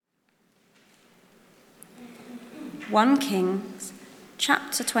1 Kings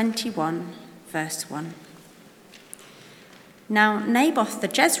chapter 21, verse 1. Now Naboth the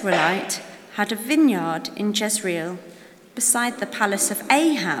Jezreelite had a vineyard in Jezreel beside the palace of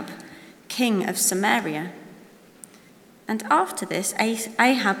Ahab, king of Samaria. And after this,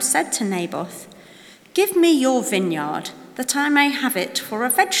 Ahab said to Naboth, "Give me your vineyard, that I may have it for a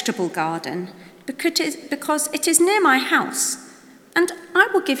vegetable garden, because it is near my house, and I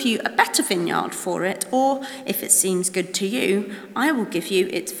will give you a better vineyard for it, or, if it seems good to you, I will give you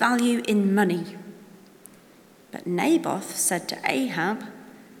its value in money." But Naboth said to Ahab,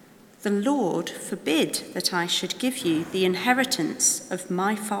 "The Lord forbid that I should give you the inheritance of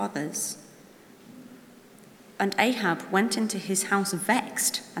my fathers." And Ahab went into his house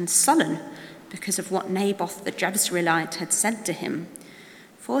vexed and sullen because of what Naboth the Jezreelite had said to him.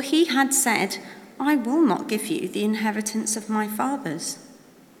 For he had said, "I will not give you the inheritance of my fathers."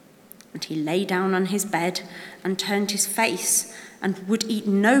 And he lay down on his bed and turned his face and would eat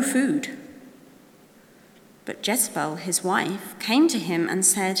no food. But Jezebel, his wife, came to him and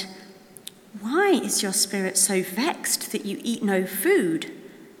said, "Why is your spirit so vexed that you eat no food?"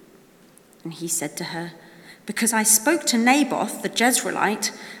 And he said to her, "Because I spoke to Naboth the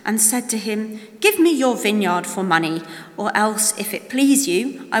Jezreelite and said to him, 'Give me your vineyard for money, or else, if it please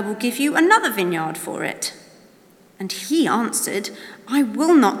you, I will give you another vineyard for it.' And he answered, 'I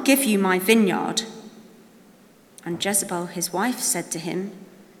will not give you my vineyard.' And Jezebel his wife said to him,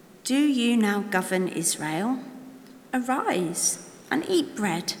 'Do you now govern Israel? Arise and eat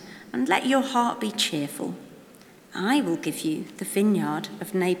bread, and let your heart be cheerful. I will give you the vineyard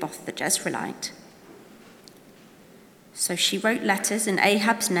of Naboth the Jezreelite.' So she wrote letters in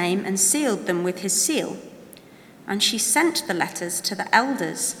Ahab's name and sealed them with his seal. And she sent the letters to the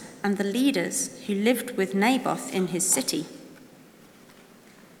elders and the leaders who lived with Naboth in his city.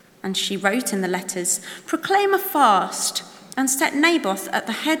 And she wrote in the letters, 'Proclaim a fast and set Naboth at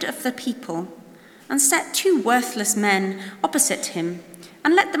the head of the people, and set 2 worthless men opposite him,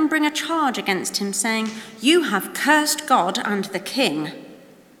 and let them bring a charge against him, saying, "You have cursed God and the king."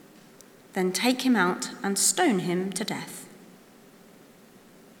 Then take him out and stone him to death."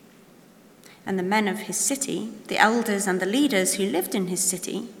 And the men of his city, the elders and the leaders who lived in his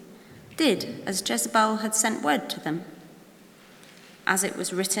city, did as Jezebel had sent word to them. As it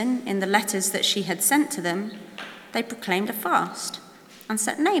was written in the letters that she had sent to them, they proclaimed a fast and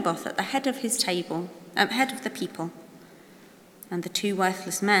set Naboth at the head of head of the people. And the 2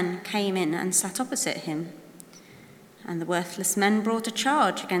 worthless men came in and sat opposite him. And the worthless men brought a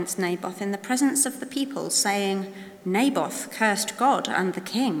charge against Naboth in the presence of the people, saying, "Naboth cursed God and the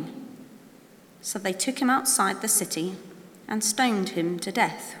king." So they took him outside the city and stoned him to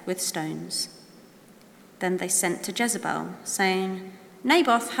death with stones. Then they sent to Jezebel, saying,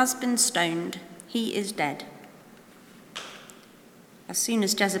 "Naboth has been stoned, he is dead." As soon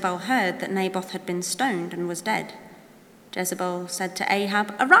as Jezebel heard that Naboth had been stoned and was dead, Jezebel said to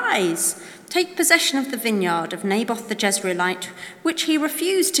Ahab, "Arise, take possession of the vineyard of Naboth the Jezreelite, which he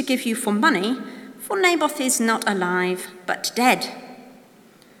refused to give you for money, for Naboth is not alive, but dead."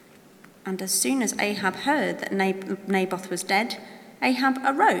 And as soon as Ahab heard that Naboth was dead, Ahab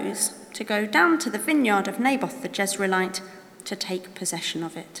arose to go down to the vineyard of Naboth the Jezreelite to take possession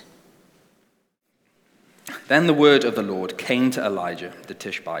of it. Then the word of the Lord came to Elijah the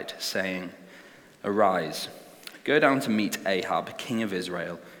Tishbite, saying, "Arise, go down to meet Ahab, king of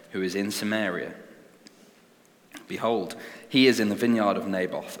Israel, who is in Samaria. Behold, he is in the vineyard of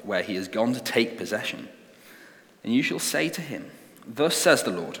Naboth, where he has gone to take possession. And you shall say to him, 'Thus says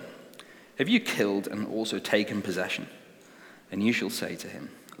the Lord, have you killed and also taken possession?' And you shall say to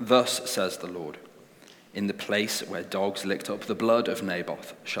him, 'Thus says the Lord, in the place where dogs licked up the blood of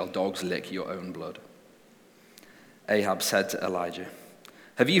Naboth, shall dogs lick your own blood.'" Ahab said to Elijah,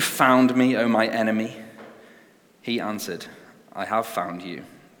 "Have you found me, O my enemy?" He answered, "I have found you,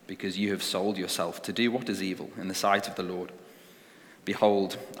 because you have sold yourself to do what is evil in the sight of the Lord.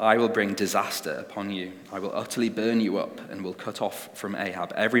 Behold, I will bring disaster upon you. I will utterly burn you up, and will cut off from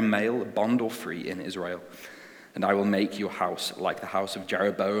Ahab every male, bond or free, in Israel. And I will make your house like the house of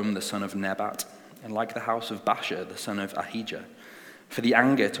Jeroboam the son of Nebat, and like the house of Baasha the son of Ahijah, for the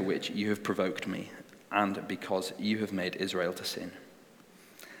anger to which you have provoked me, and because you have made Israel to sin."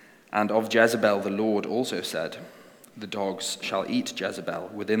 And of Jezebel the Lord also said, "The dogs shall eat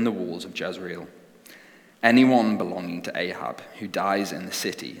Jezebel within the walls of Jezreel. Anyone belonging to Ahab who dies in the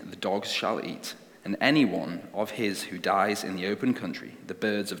city, the dogs shall eat, and anyone of his who dies in the open country, the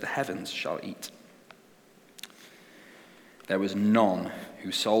birds of the heavens shall eat." There was none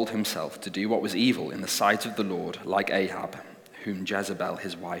who sold himself to do what was evil in the sight of the Lord like Ahab, whom Jezebel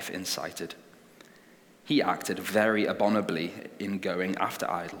his wife incited. he acted very abominably in going after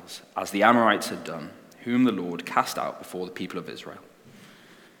idols, as the Amorites had done, whom the Lord cast out before the people of Israel.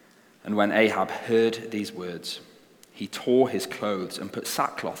 And when Ahab heard these words, he tore his clothes and put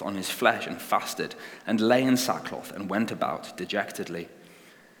sackcloth on his flesh and fasted, and lay in sackcloth and went about dejectedly.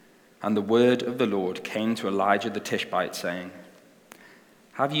 And the word of the Lord came to Elijah the Tishbite, saying,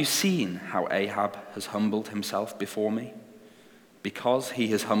 "Have you seen how Ahab has humbled himself before me? Because he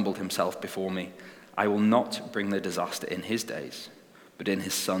has humbled himself before me, I will not bring the disaster in his days, but in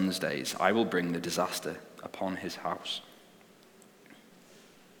his son's days I will bring the disaster upon his house."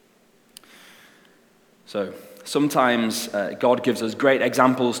 So, sometimes God gives us great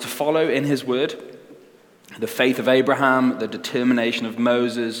examples to follow in his word. The faith of Abraham, the determination of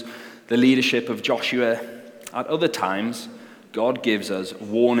Moses, the leadership of Joshua. At other times, God gives us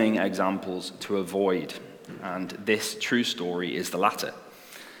warning examples to avoid, and this true story is the latter.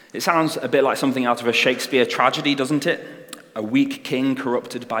 It sounds a bit like something out of a Shakespeare tragedy, doesn't it? A weak king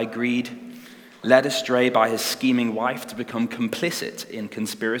corrupted by greed, led astray by his scheming wife to become complicit in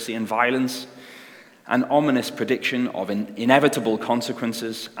conspiracy and violence, an ominous prediction of inevitable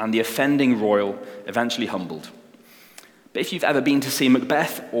consequences, and the offending royal eventually humbled. But if you've ever been to see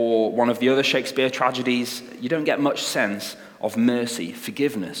Macbeth or one of the other Shakespeare tragedies, you don't get much sense of mercy,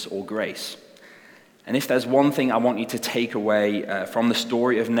 forgiveness, or grace. And if there's one thing I want you to take away from the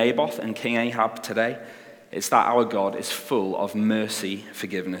story of Naboth and King Ahab today, it's that our God is full of mercy,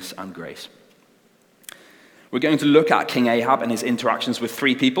 forgiveness, and grace. We're going to look at King Ahab and his interactions with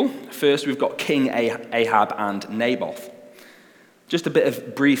three people. First, we've got King Ahab and Naboth. Just a bit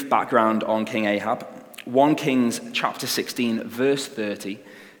of brief background on King Ahab. 1 Kings chapter 16, verse 30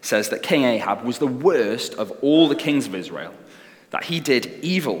 says that King Ahab was the worst of all the kings of Israel, that he did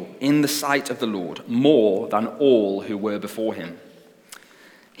evil in the sight of the Lord more than all who were before him.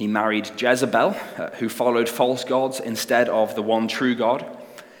 He married Jezebel, who followed false gods instead of the one true God.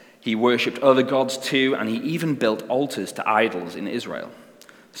 He worshipped other gods too, and he even built altars to idols in Israel.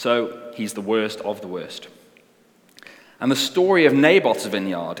 So he's the worst of the worst. And the story of Naboth's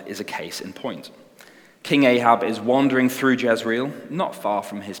vineyard is a case in point. King Ahab is wandering through Jezreel, not far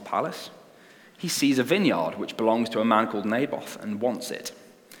from his palace. He sees a vineyard which belongs to a man called Naboth and wants it.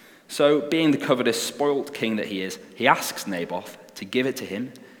 So, being the covetous, spoilt king that he is, he asks Naboth to give it to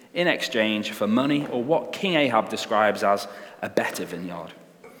him in exchange for money, or what King Ahab describes as a better vineyard.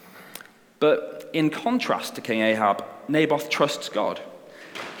 But in contrast to King Ahab, Naboth trusts God.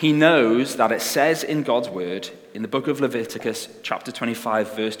 He knows that it says in God's word, in the book of Leviticus, chapter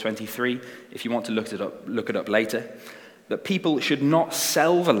 25, verse 23, if you want to look it up later, that people should not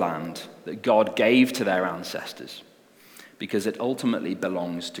sell the land that God gave to their ancestors, because it ultimately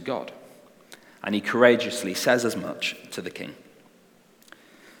belongs to God. And he courageously says as much to the king.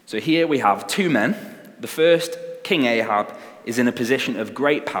 So here we have two men. The first, King Ahab, is in a position of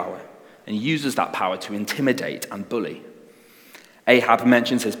great power and uses that power to intimidate and bully. Ahab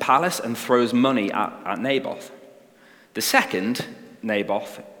mentions his palace and throws money at Naboth. The second,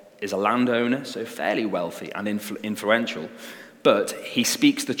 Naboth, is a landowner, so fairly wealthy and influential, but he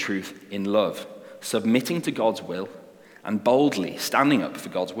speaks the truth in love, submitting to God's will and boldly standing up for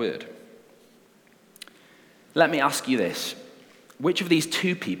God's word. Let me ask you this. Which of these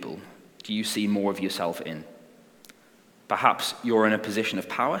two people do you see more of yourself in? Perhaps you're in a position of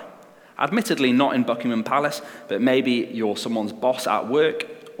power. Admittedly, not in Buckingham Palace, but maybe you're someone's boss at work,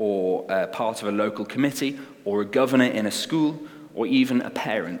 or part of a local committee, or a governor in a school, or even a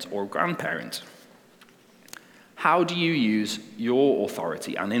parent or a grandparent. How do you use your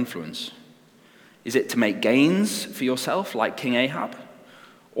authority and influence? Is it to make gains for yourself, like King Ahab,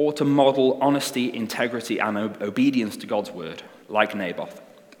 or to model honesty, integrity, and obedience to God's word, like Naboth?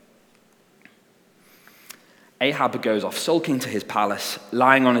 Ahab goes off sulking to his palace,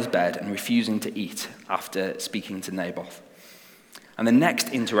 lying on his bed and refusing to eat after speaking to Naboth. And the next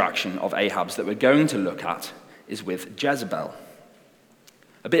interaction of Ahab's that we're going to look at is with Jezebel.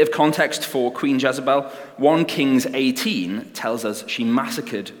 A bit of context for Queen Jezebel. 1 Kings 18 tells us she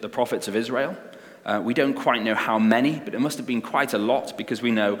massacred the prophets of Israel. We don't quite know how many, but it must have been quite a lot, because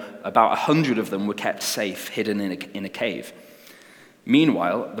we know about 100 of them were kept safe, hidden in a cave.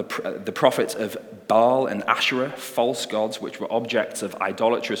 Meanwhile, the prophets of Baal and Asherah, false gods which were objects of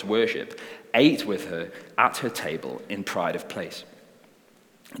idolatrous worship, ate with her at her table in pride of place.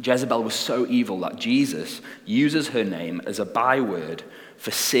 Jezebel was so evil that Jesus uses her name as a byword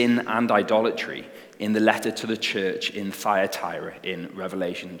for sin and idolatry in the letter to the church in Thyatira in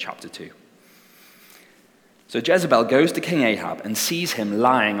Revelation chapter 2. So Jezebel goes to King Ahab and sees him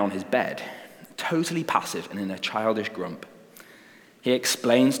lying on his bed, totally passive and in a childish grump. He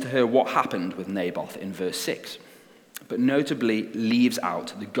explains to her what happened with Naboth in verse 6, but notably leaves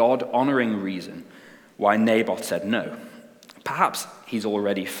out the God-honoring reason why Naboth said no. Perhaps he's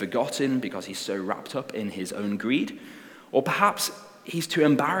already forgotten because he's so wrapped up in his own greed, or perhaps he's too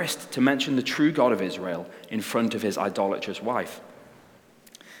embarrassed to mention the true God of Israel in front of his idolatrous wife.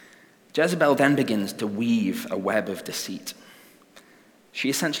 Jezebel then begins to weave a web of deceit. She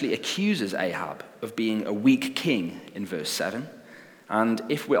essentially accuses Ahab of being a weak king in verse 7, and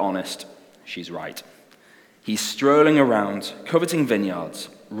if we're honest, she's right. He's strolling around, coveting vineyards,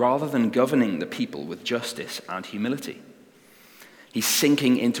 rather than governing the people with justice and humility. He's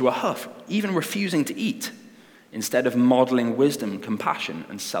sinking into a huff, even refusing to eat, instead of modeling wisdom, compassion,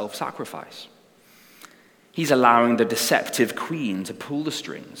 and self-sacrifice. He's allowing the deceptive queen to pull the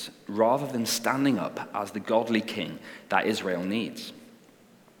strings, rather than standing up as the godly king that Israel needs.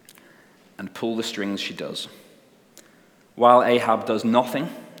 And pull the strings she does. While Ahab does nothing,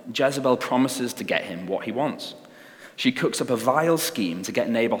 Jezebel promises to get him what he wants. She cooks up a vile scheme to get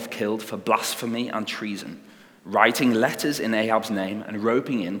Naboth killed for blasphemy and treason, writing letters in Ahab's name and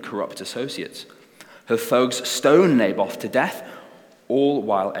roping in corrupt associates. Her thugs stone Naboth to death, all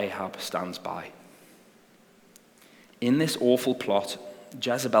while Ahab stands by. In this awful plot,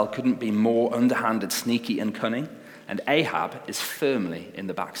 Jezebel couldn't be more underhanded, sneaky, and cunning, and Ahab is firmly in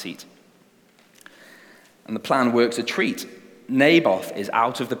the back seat. And the plan works a treat. Naboth is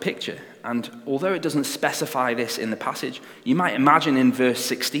out of the picture, and although it doesn't specify this in the passage, you might imagine in verse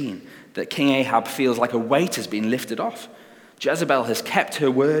 16 that King Ahab feels like a weight has been lifted off. Jezebel has kept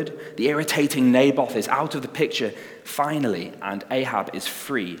her word, the irritating Naboth is out of the picture finally, and Ahab is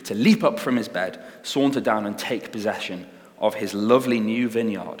free to leap up from his bed, saunter down and take possession of his lovely new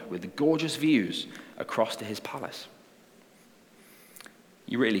vineyard with the gorgeous views across to his palace.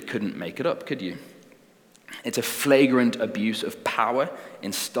 You really couldn't make it up, could you? It's a flagrant abuse of power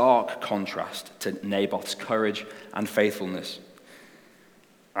in stark contrast to Naboth's courage and faithfulness.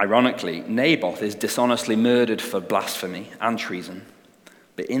 Ironically, Naboth is dishonestly murdered for blasphemy and treason.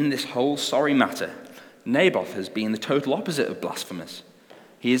 But in this whole sorry matter, Naboth has been the total opposite of blasphemous.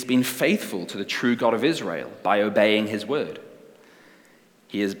 He has been faithful to the true God of Israel by obeying his word.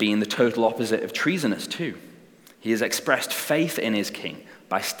 He has been the total opposite of treasonous too. He has expressed faith in his king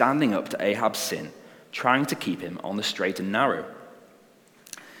by standing up to Ahab's sin, trying to keep him on the straight and narrow.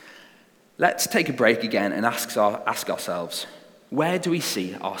 Let's take a break again and ask ourselves, where do we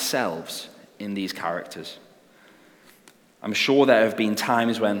see ourselves in these characters? I'm sure there have been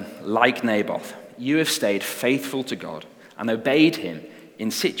times when, like Naboth, you have stayed faithful to God and obeyed him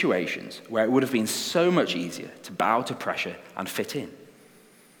in situations where it would have been so much easier to bow to pressure and fit in.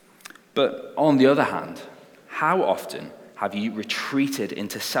 But on the other hand, how often have you retreated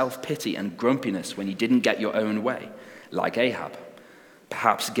into self-pity and grumpiness when you didn't get your own way, like Ahab,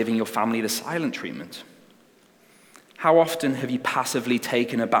 perhaps giving your family the silent treatment? How often have you passively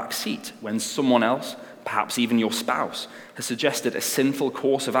taken a back seat when someone else, perhaps even your spouse, has suggested a sinful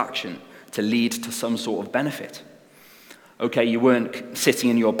course of action to lead to some sort of benefit? Okay, you weren't sitting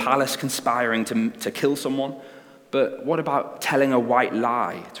in your palace conspiring to kill someone, but what about telling a white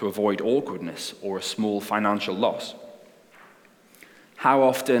lie to avoid awkwardness or a small financial loss? How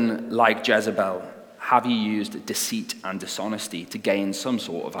often, like Jezebel, have you used deceit and dishonesty to gain some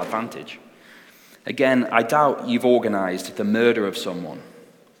sort of advantage? Again, I doubt you've organized the murder of someone,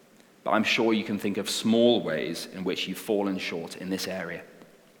 but I'm sure you can think of small ways in which you've fallen short in this area.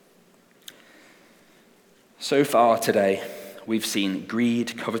 So far today, we've seen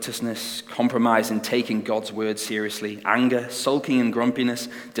greed, covetousness, compromise in taking God's word seriously, anger, sulking and grumpiness,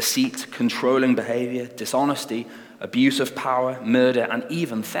 deceit, controlling behavior, dishonesty, abuse of power, murder, and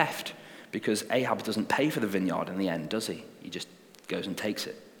even theft, because Ahab doesn't pay for the vineyard in the end, does he? He just goes and takes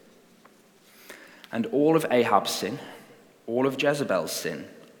it. And all of Ahab's sin, all of Jezebel's sin,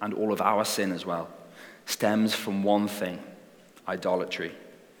 and all of our sin as well, stems from one thing: idolatry.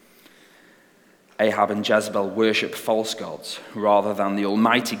 Ahab and Jezebel worship false gods rather than the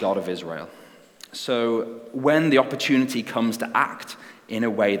almighty God of Israel. So when the opportunity comes to act in a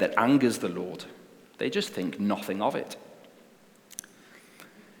way that angers the Lord, they just think nothing of it.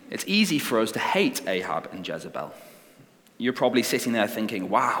 It's easy for us to hate Ahab and Jezebel. You're probably sitting there thinking,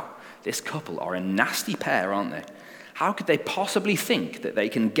 wow, this couple are a nasty pair, aren't they? How could they possibly think that they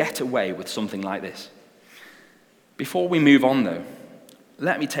can get away with something like this? Before we move on, though,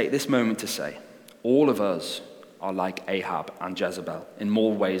 let me take this moment to say, all of us are like Ahab and Jezebel in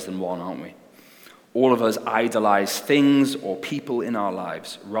more ways than one, aren't we? All of us idolize things or people in our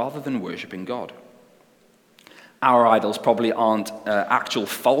lives rather than worshiping God. Our idols probably aren't actual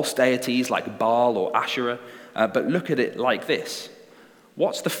false deities like Baal or Asherah, but look at it like this.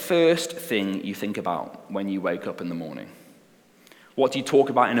 what's the first thing you think about when you wake up in the morning? What do you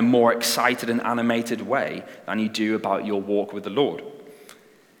talk about in a more excited and animated way than you do about your walk with the Lord?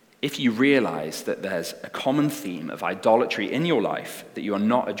 If you realize that there's a common theme of idolatry in your life that you are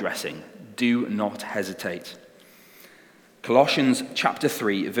not addressing, do not hesitate. Colossians chapter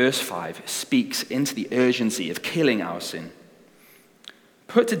 3, verse 5 speaks into the urgency of killing our sin.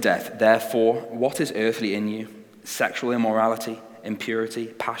 Put to death, therefore, what is earthly in you: sexual immorality, impurity,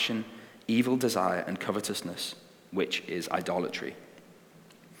 passion, evil desire, and covetousness, which is idolatry.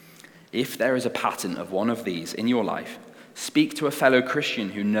 If there is a pattern of one of these in your life, speak to a fellow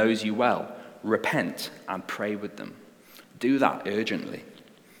Christian who knows you well, repent, and pray with them. Do that urgently.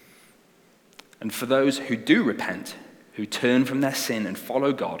 And for those who do repent, who turn from their sin and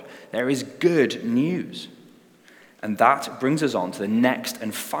follow God, there is good news. And that brings us on to the next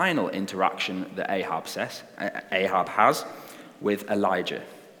and final interaction that Ahab has with Elijah.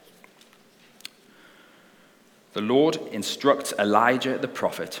 The Lord instructs Elijah the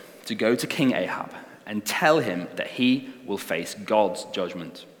prophet to go to King Ahab and tell him that he will face God's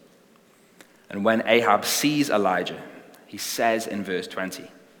judgment. And when Ahab sees Elijah, he says in verse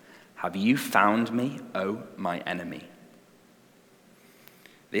 20, "Have you found me, O my enemy?"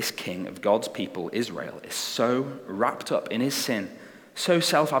 This king of God's people, Israel, is so wrapped up in his sin, so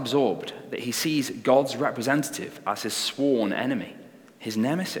self-absorbed, that he sees God's representative as his sworn enemy, his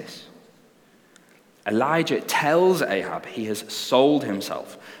nemesis. Elijah tells Ahab he has sold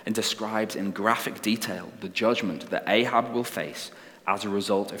himself and describes in graphic detail the judgment that Ahab will face as a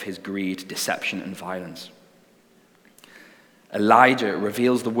result of his greed, deception, and violence. Elijah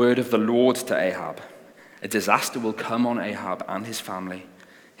reveals the word of the Lord to Ahab. A disaster will come on Ahab and his family.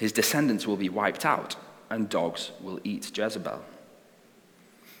 His descendants will be wiped out, and dogs will eat Jezebel.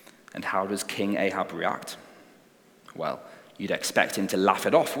 And how does King Ahab react? Well, you'd expect him to laugh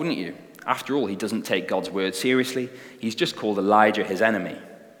it off, wouldn't you? After all, he doesn't take God's word seriously. He's just called Elijah his enemy.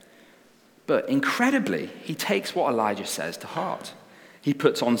 But incredibly, he takes what Elijah says to heart. He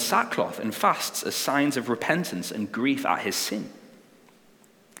puts on sackcloth and fasts as signs of repentance and grief at his sin.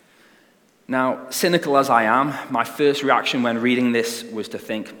 Now, cynical as I am, my first reaction when reading this was to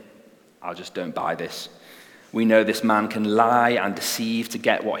think, I just don't buy this. We know this man can lie and deceive to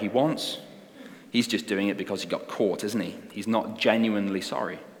get what he wants. He's just doing it because he got caught, isn't he? He's not genuinely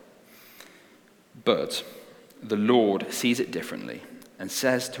sorry. But the Lord sees it differently and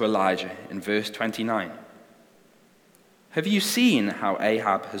says to Elijah in verse 29, "Have you seen how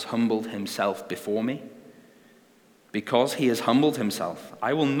Ahab has humbled himself before me? Because he has humbled himself,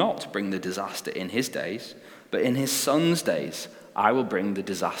 I will not bring the disaster in his days, but in his son's days I will bring the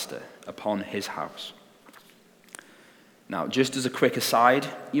disaster upon his house." Now, just as a quick aside,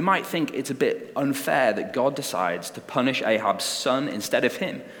 you might think it's a bit unfair that God decides to punish Ahab's son instead of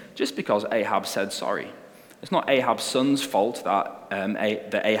him, just because Ahab said sorry. It's not Ahab's son's fault that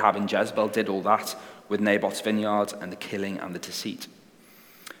Ahab and Jezebel did all that with Naboth's vineyard and the killing and the deceit.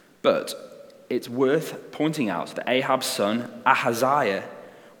 But it's worth pointing out that Ahab's son, Ahaziah,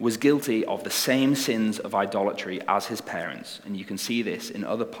 was guilty of the same sins of idolatry as his parents, and you can see this in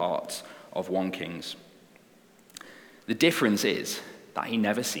other parts of 1 Kings. The difference is that he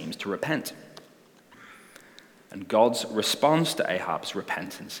never seems to repent. And God's response to Ahab's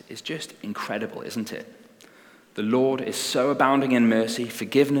repentance is just incredible, isn't it? The Lord is so abounding in mercy,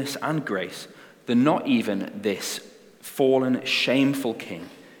 forgiveness, and grace that not even this fallen, shameful king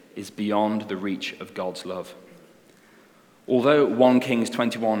is beyond the reach of God's love. Although 1 Kings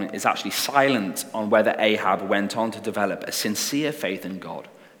 21 is actually silent on whether Ahab went on to develop a sincere faith in God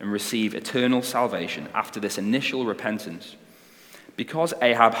and receive eternal salvation after this initial repentance, because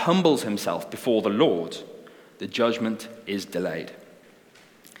Ahab humbles himself before the Lord, the judgment is delayed.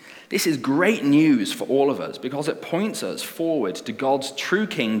 This is great news for all of us because it points us forward to God's true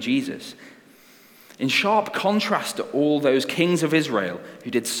King, Jesus. In sharp contrast to all those kings of Israel who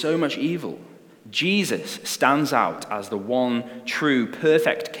did so much evil, Jesus stands out as the one true,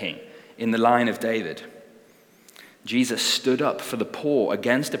 perfect king in the line of David. Jesus stood up for the poor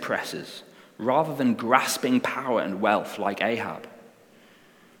against oppressors rather than grasping power and wealth like Ahab.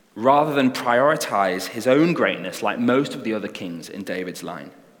 Rather than prioritize his own greatness like most of the other kings in David's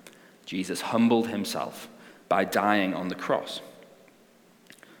line, Jesus humbled himself by dying on the cross.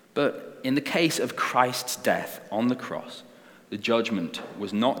 But in the case of Christ's death on the cross, the judgment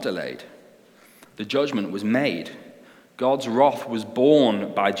was not delayed. The judgment was made. God's wrath was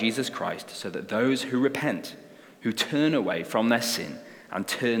borne by Jesus Christ so that those who repent, who turn away from their sin and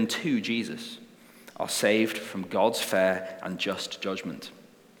turn to Jesus, are saved from God's fair and just judgment.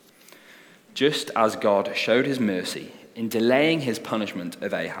 Just as God showed his mercy in delaying his punishment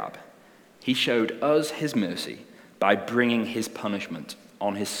of Ahab, he showed us his mercy by bringing his punishment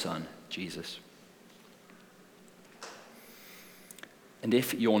on his son, Jesus. And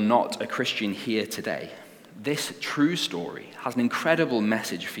if you're not a Christian here today, this true story has an incredible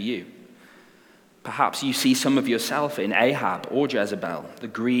message for you. Perhaps you see some of yourself in Ahab or Jezebel, the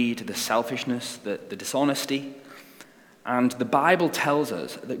greed, the selfishness, the dishonesty. And the Bible tells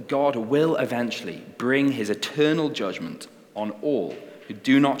us that God will eventually bring his eternal judgment on all who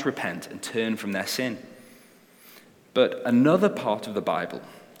do not repent and turn from their sin. But another part of the Bible,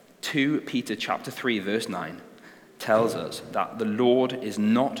 2 Peter chapter 3, verse 9, tells us that the Lord is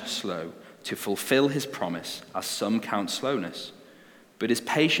not slow to fulfill his promise, as some count slowness, but is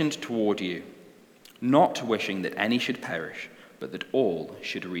patient toward you, not wishing that any should perish, but that all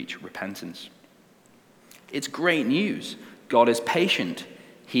should reach repentance. It's great news. God is patient.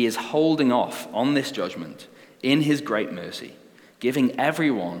 He is holding off on this judgment in his great mercy, giving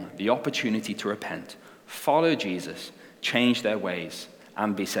everyone the opportunity to repent, follow Jesus, change their ways,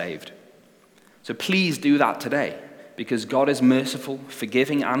 and be saved. So please do that today, because God is merciful,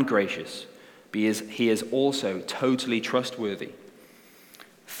 forgiving, and gracious. He is also totally trustworthy.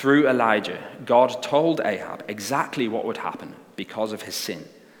 Through Elijah, God told Ahab exactly what would happen because of his sin,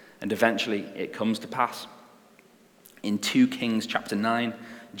 and eventually it comes to pass. In 2 Kings chapter 9,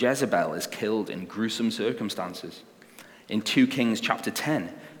 Jezebel is killed in gruesome circumstances. In 2 Kings chapter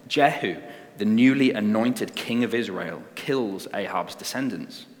 10, Jehu, the newly anointed king of Israel, kills Ahab's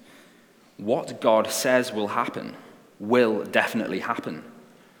descendants. What God says will happen will definitely happen,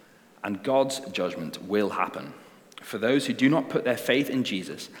 and God's judgment will happen for those who do not put their faith in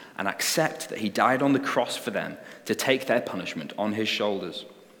Jesus and accept that he died on the cross for them to take their punishment on his shoulders.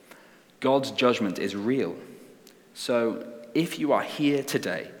 God's judgment is real. So if you are here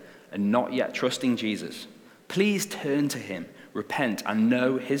today and not yet trusting Jesus, please turn to him, repent, and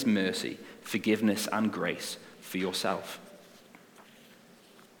know his mercy, forgiveness, and grace for yourself.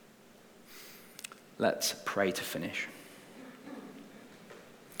 Let's pray to finish.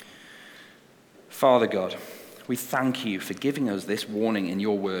 Father God, we thank you for giving us this warning in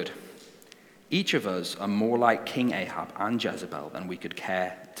your word. Each of us are more like King Ahab and Jezebel than we could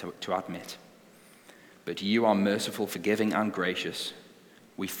care to admit. But you are merciful, forgiving, and gracious.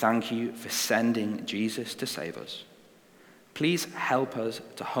 We thank you for sending Jesus to save us. Please help us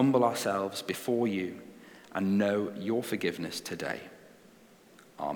to humble ourselves before you and know your forgiveness today.